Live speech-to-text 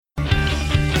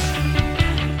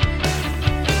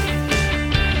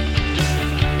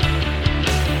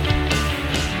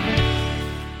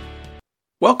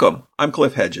Welcome, I'm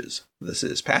Cliff Hedges. This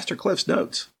is Pastor Cliff's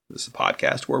Notes. This is a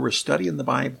podcast where we're studying the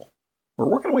Bible. We're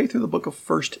working our way through the book of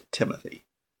 1 Timothy.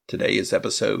 Today is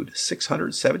episode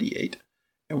 678,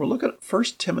 and we're looking at 1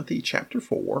 Timothy chapter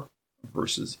 4,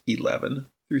 verses 11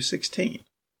 through 16.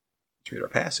 Let's read our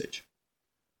passage.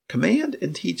 Command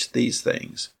and teach these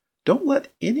things. Don't let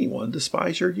anyone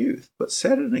despise your youth, but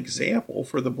set an example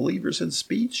for the believers in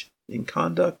speech, in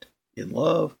conduct, in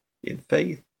love, in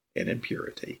faith, and in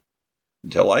purity.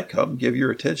 Until I come, give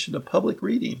your attention to public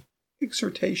reading,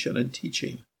 exhortation, and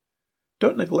teaching.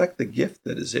 Don't neglect the gift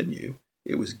that is in you.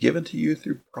 It was given to you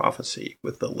through prophecy,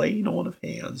 with the laying on of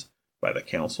hands by the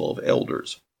council of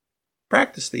elders.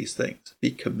 Practice these things. Be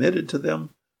committed to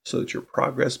them, so that your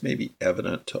progress may be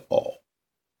evident to all.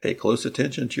 Pay close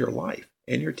attention to your life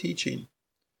and your teaching.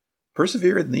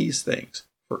 Persevere in these things,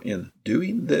 for in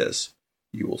doing this,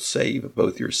 you will save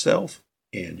both yourself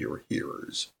and your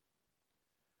hearers.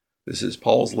 This is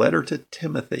Paul's letter to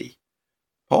Timothy.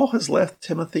 Paul has left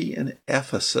Timothy in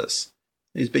Ephesus.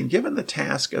 He's been given the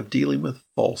task of dealing with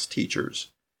false teachers.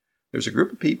 There's a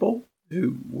group of people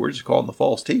who we're just calling the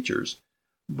false teachers,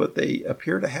 but they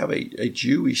appear to have a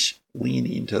Jewish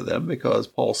leaning to them because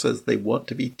Paul says they want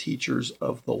to be teachers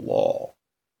of the law.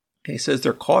 He says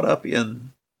they're caught up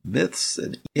in myths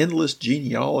and endless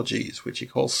genealogies, which he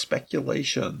calls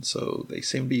speculation. So they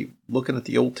seem to be looking at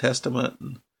the Old Testament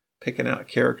and picking out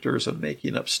characters and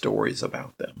making up stories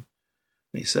about them.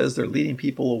 And he says they're leading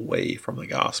people away from the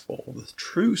gospel. The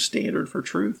true standard for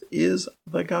truth is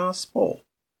the gospel.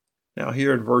 Now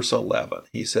here in verse 11,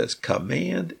 he says,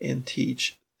 command and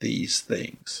teach these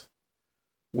things.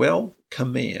 Well,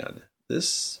 command.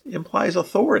 This implies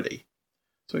authority.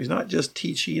 So he's not just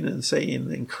teaching and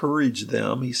saying encourage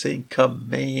them. He's saying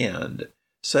command.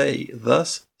 Say,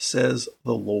 thus says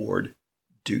the Lord,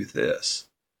 do this.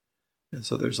 And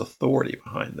so there's authority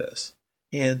behind this.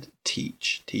 And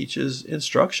teach. Teach is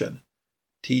instruction.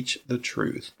 Teach the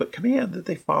truth. But command that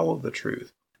they follow the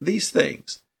truth. These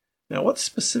things. Now, what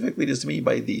specifically does he mean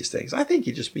by these things? I think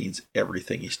he just means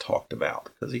everything he's talked about.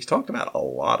 Because he's talked about a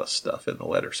lot of stuff in the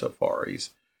letter so far. He's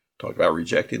talked about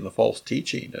rejecting the false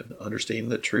teaching and understanding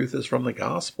that truth is from the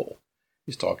gospel.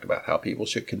 He's talked about how people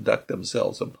should conduct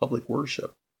themselves in public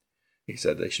worship. He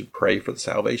said they should pray for the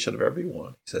salvation of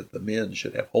everyone. He said the men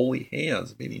should have holy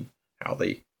hands, meaning how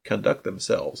they conduct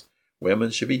themselves. Women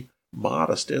should be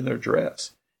modest in their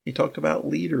dress. He talked about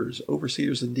leaders,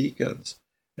 overseers, and deacons,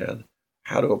 and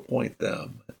how to appoint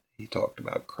them. He talked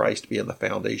about Christ being the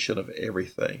foundation of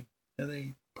everything. And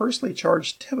he personally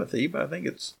charged Timothy, but I think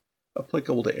it's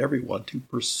applicable to everyone, to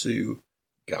pursue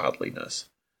godliness.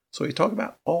 So he talked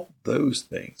about all those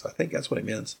things. I think that's what he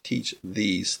means, teach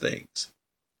these things.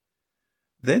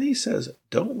 Then he says,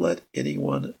 don't let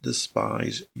anyone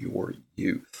despise your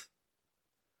youth.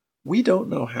 We don't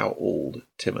know how old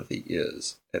Timothy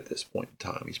is at this point in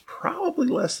time. He's probably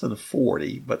less than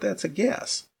 40, but that's a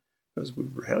guess, because we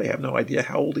really have no idea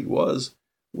how old he was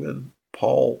when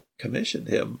Paul commissioned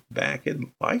him back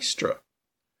in Lystra.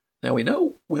 Now we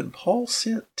know when Paul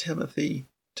sent Timothy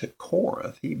to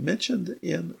Corinth, he mentioned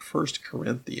in 1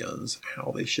 Corinthians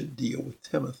how they should deal with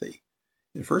Timothy.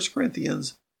 In 1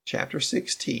 Corinthians chapter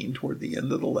 16, toward the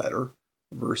end of the letter,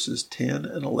 verses 10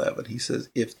 and 11, he says,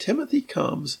 if Timothy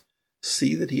comes,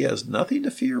 see that he has nothing to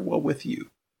fear while with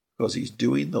you, because he's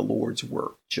doing the Lord's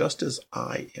work, just as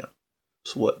I am.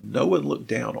 So let no one look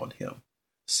down on him.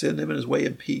 Send him in his way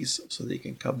in peace, so that he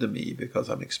can come to me, because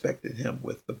I'm expecting him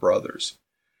with the brothers.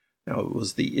 Now,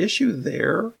 was the issue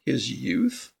there his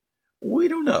youth? We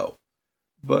don't know,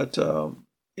 but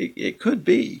it could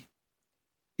be.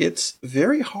 It's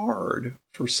very hard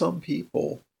for some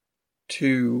people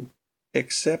to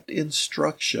accept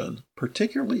instruction,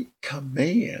 particularly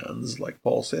commands, like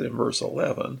Paul said in verse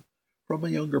 11, from a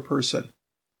younger person.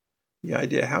 The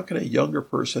idea, how can a younger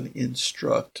person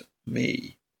instruct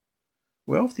me?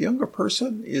 Well, if the younger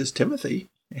person is Timothy,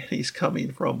 and he's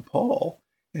coming from Paul,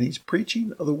 and he's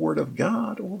preaching the word of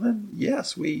God, well then,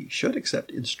 yes, we should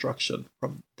accept instruction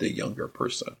from the younger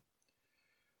person.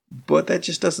 But that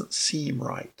just doesn't seem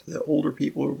right. The older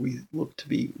people, we look to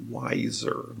be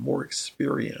wiser, more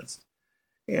experienced.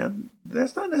 And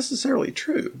that's not necessarily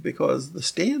true, because the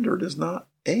standard is not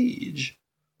age.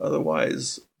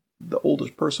 Otherwise, the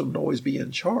oldest person would always be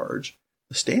in charge.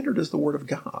 The standard is the Word of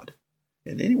God.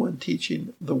 And anyone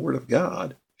teaching the Word of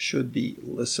God should be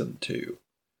listened to.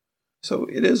 So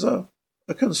it is a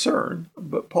concern,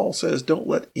 but Paul says, don't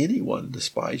let anyone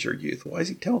despise your youth. Why is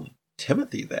he telling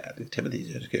Timothy that? And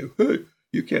Timothy just go, hey,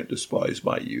 you can't despise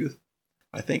my youth.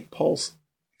 I think Paul's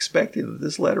expecting that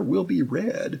this letter will be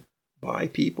read by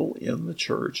people in the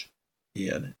church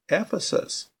in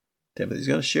Ephesus. Timothy's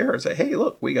going to share and say, hey,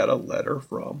 look, we got a letter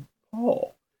from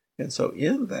Paul. And so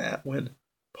in that, when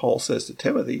Paul says to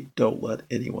Timothy, don't let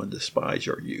anyone despise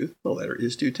your youth, the letter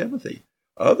is to Timothy.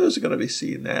 Others are going to be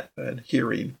seeing that and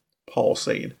hearing Paul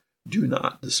saying, do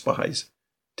not despise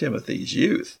Timothy's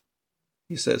youth.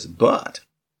 He says, but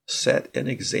set an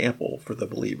example for the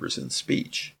believers in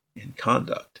speech, in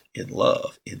conduct, in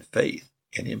love, in faith,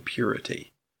 and in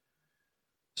purity.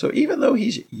 So even though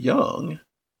he's young,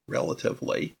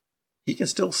 relatively, he can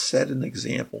still set an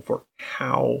example for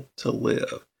how to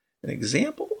live. An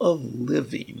example of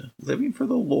living for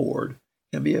the Lord,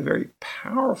 can be a very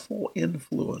powerful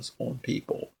influence on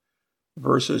people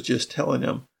versus just telling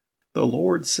them, the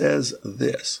Lord says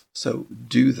this, so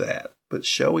do that. But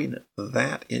showing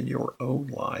that in your own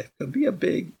life can be a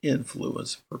big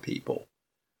influence for people.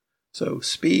 So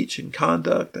speech and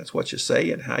conduct, that's what you say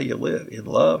and how you live. In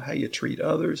love, how you treat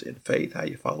others. In faith, how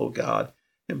you follow God.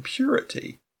 In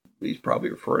purity, he's probably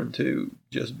referring to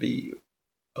just be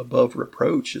above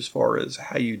reproach as far as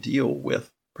how you deal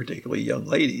with particularly young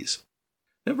ladies.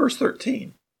 In verse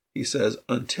 13, he says,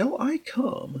 until I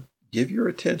come, give your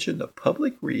attention to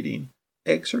public reading,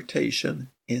 exhortation,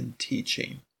 and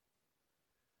teaching.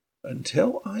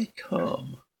 Until I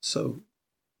come. So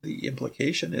the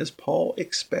implication is Paul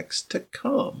expects to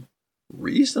come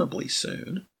reasonably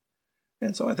soon.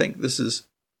 And so I think this is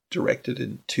directed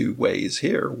in two ways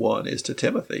here. One is to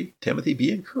Timothy. Timothy,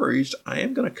 be encouraged. I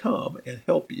am going to come and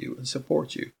help you and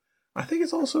support you. I think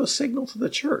it's also a signal to the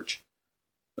church,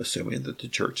 assuming that the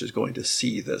church is going to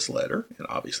see this letter, and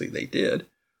obviously they did.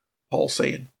 Paul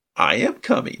saying, I am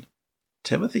coming.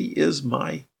 Timothy is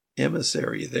my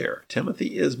emissary there.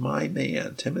 Timothy is my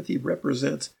man. Timothy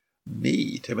represents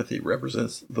me. Timothy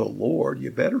represents the Lord.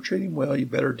 You better treat him well. You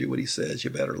better do what he says. You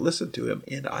better listen to him.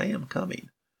 And I am coming.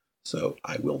 So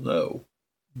I will know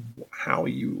how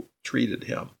you treated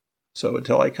him. So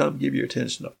until I come, give your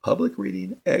attention to public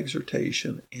reading,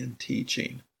 exhortation, and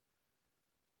teaching.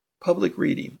 Public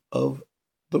reading of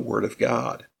the Word of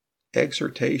God.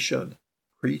 Exhortation,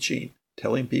 preaching,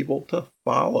 telling people to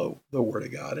follow the Word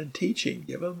of God, and teaching,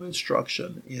 give them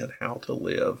instruction in how to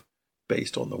live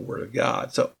based on the Word of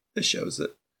God. So this shows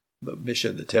that the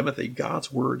mission to Timothy,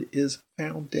 God's Word is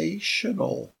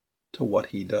foundational to what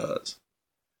he does.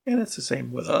 And it's the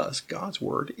same with us. God's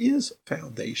Word is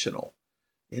foundational.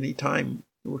 Anytime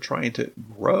we're trying to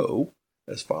grow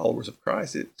as followers of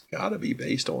Christ, it's got to be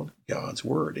based on God's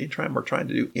Word. Anytime we're trying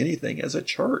to do anything as a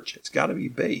church, it's got to be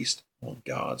based on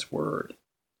God's Word.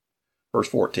 Verse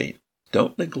 14,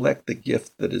 don't neglect the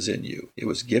gift that is in you. It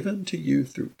was given to you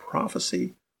through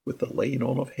prophecy with the laying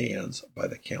on of hands by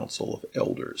the council of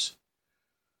elders.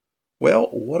 Well,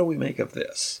 what do we make of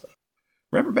this?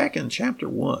 Remember back in chapter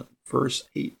 1, verse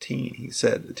 18, he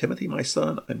said, Timothy, my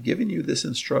son, I'm giving you this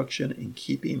instruction in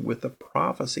keeping with the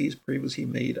prophecies previously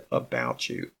made about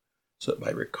you, so that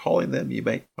by recalling them you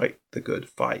may fight the good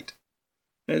fight.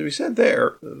 And as we said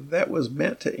there, that was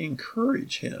meant to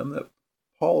encourage him. That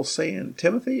Paul's saying,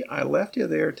 Timothy, I left you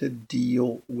there to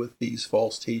deal with these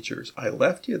false teachers. I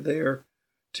left you there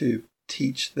to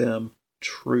teach them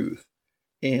truth.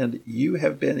 And you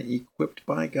have been equipped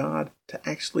by God to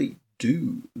actually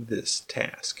do this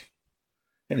task.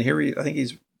 And here I think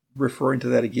he's referring to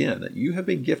that again, that you have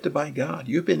been gifted by God.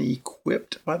 You've been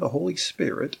equipped by the Holy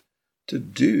Spirit to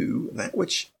do that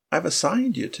which I've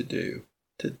assigned you to do,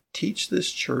 to teach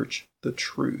this church the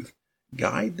truth,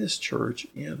 guide this church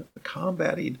in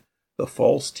combating the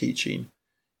false teaching.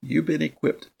 You've been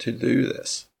equipped to do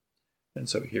this. And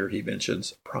so here he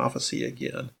mentions prophecy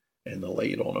again and the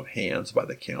laying on of hands by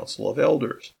the council of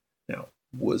elders. Now,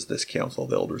 was this council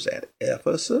of elders at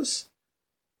Ephesus?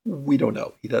 We don't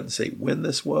know. He doesn't say when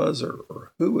this was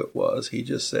or who it was. He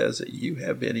just says that you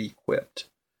have been equipped.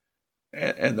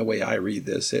 And the way I read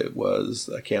this, it was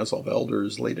a council of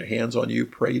elders laid their hands on you,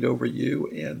 prayed over you,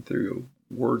 and through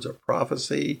words of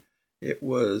prophecy, it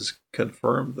was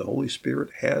confirmed the Holy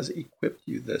Spirit has equipped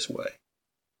you this way.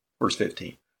 Verse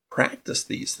 15, practice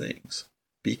these things.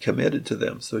 Be committed to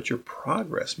them so that your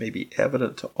progress may be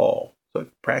evident to all. So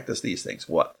practice these things.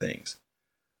 What things?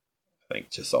 I think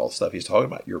just all the stuff he's talking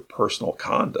about. Your personal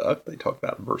conduct, they talk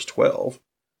about in verse 12.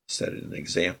 Set an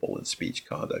example in speech,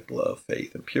 conduct, love,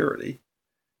 faith, and purity.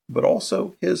 But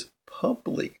also his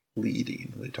public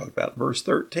leading. They talk about in verse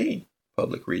 13.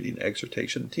 Public reading,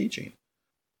 exhortation, and teaching.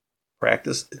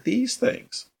 Practice these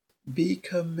things. Be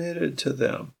committed to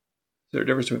them. Is there a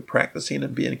difference between practicing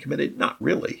and being committed? Not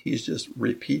really. He's just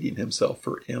repeating himself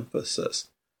for emphasis.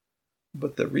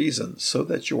 But the reason, so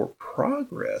that your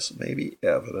progress may be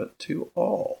evident to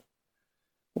all.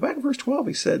 Well, back in verse 12,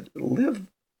 he said, live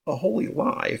a holy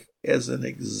life as an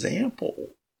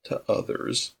example to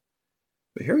others.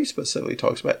 But here he specifically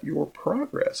talks about your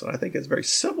progress, and I think it's very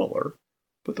similar,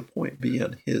 but the point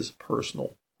being his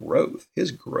personal growth,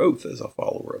 his growth as a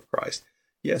follower of Christ.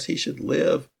 Yes, he should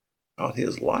live out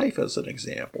his life as an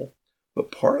example,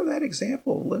 but part of that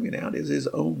example of living out is his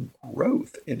own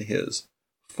growth in his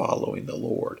following the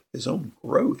Lord, his own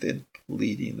growth in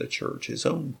leading the church, his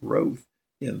own growth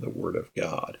in the Word of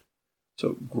God.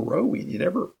 So growing, you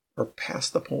never are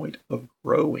past the point of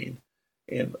growing.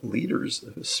 And leaders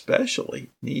especially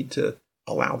need to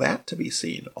allow that to be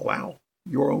seen, allow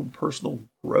your own personal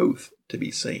growth to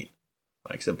be seen.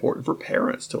 Like it's important for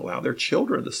parents to allow their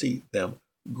children to see them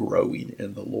growing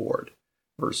in the Lord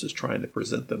versus trying to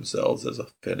present themselves as a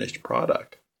finished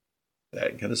product.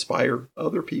 That can inspire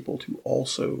other people to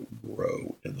also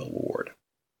grow in the Lord.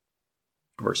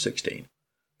 Verse 16,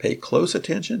 pay close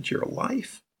attention to your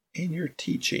life and your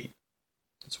teaching.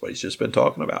 That's what he's just been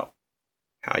talking about.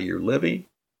 How you're living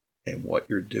and what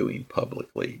you're doing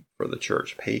publicly for the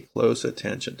church. Pay close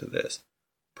attention to this.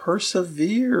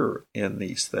 Persevere in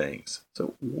these things.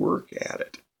 So work at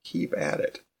it. Keep at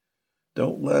it.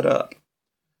 Don't let up.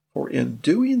 For in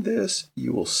doing this,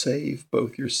 you will save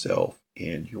both yourself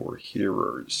and your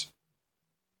hearers.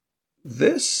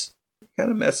 This kind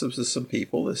of messes with some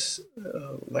people. This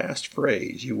last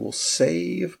phrase, you will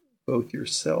save both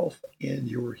yourself and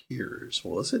your hearers.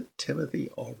 Well, isn't Timothy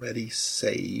already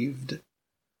saved?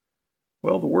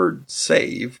 Well, the word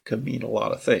save can mean a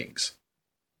lot of things,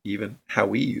 even how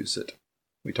we use it.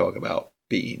 We talk about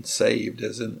being saved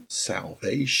as in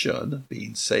salvation,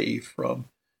 being saved from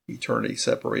eternity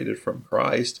separated from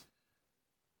Christ,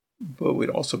 but we'd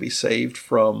also be saved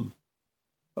from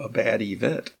a bad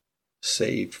event,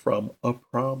 saved from a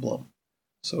problem.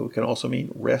 So it can also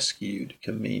mean rescued. It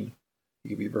can mean you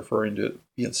could be referring to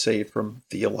being saved from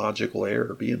theological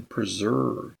error, being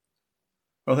preserved.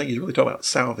 I don't think he's really talking about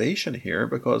salvation here,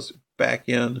 because back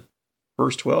in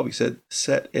verse 12, he said,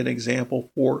 set an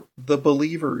example for the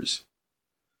believers.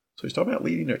 So he's talking about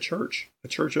leading a church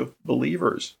of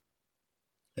believers.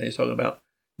 And he's talking about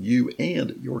you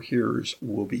and your hearers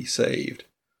will be saved.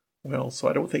 Well, so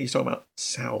I don't think he's talking about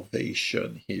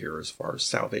salvation here as far as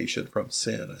salvation from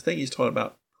sin. I think he's talking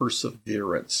about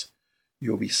perseverance.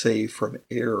 You'll be saved from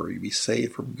error. You'll be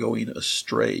saved from going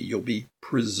astray. You'll be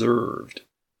preserved.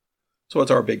 So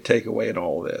what's our big takeaway in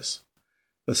all of this?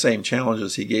 The same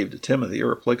challenges he gave to Timothy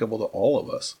are applicable to all of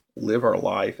us. Live our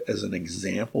life as an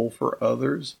example for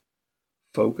others.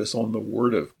 Focus on the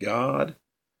Word of God.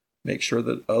 Make sure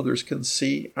that others can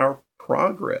see our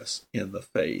progress in the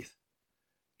faith.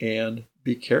 And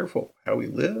be careful how we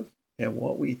live and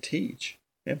what we teach.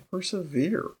 And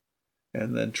persevere.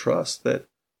 And then trust that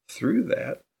through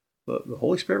that, the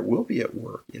Holy Spirit will be at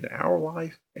work in our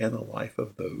life and the life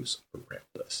of those around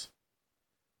us.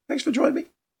 Thanks for joining me.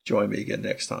 Join me again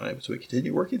next time as we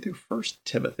continue working through 1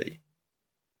 Timothy.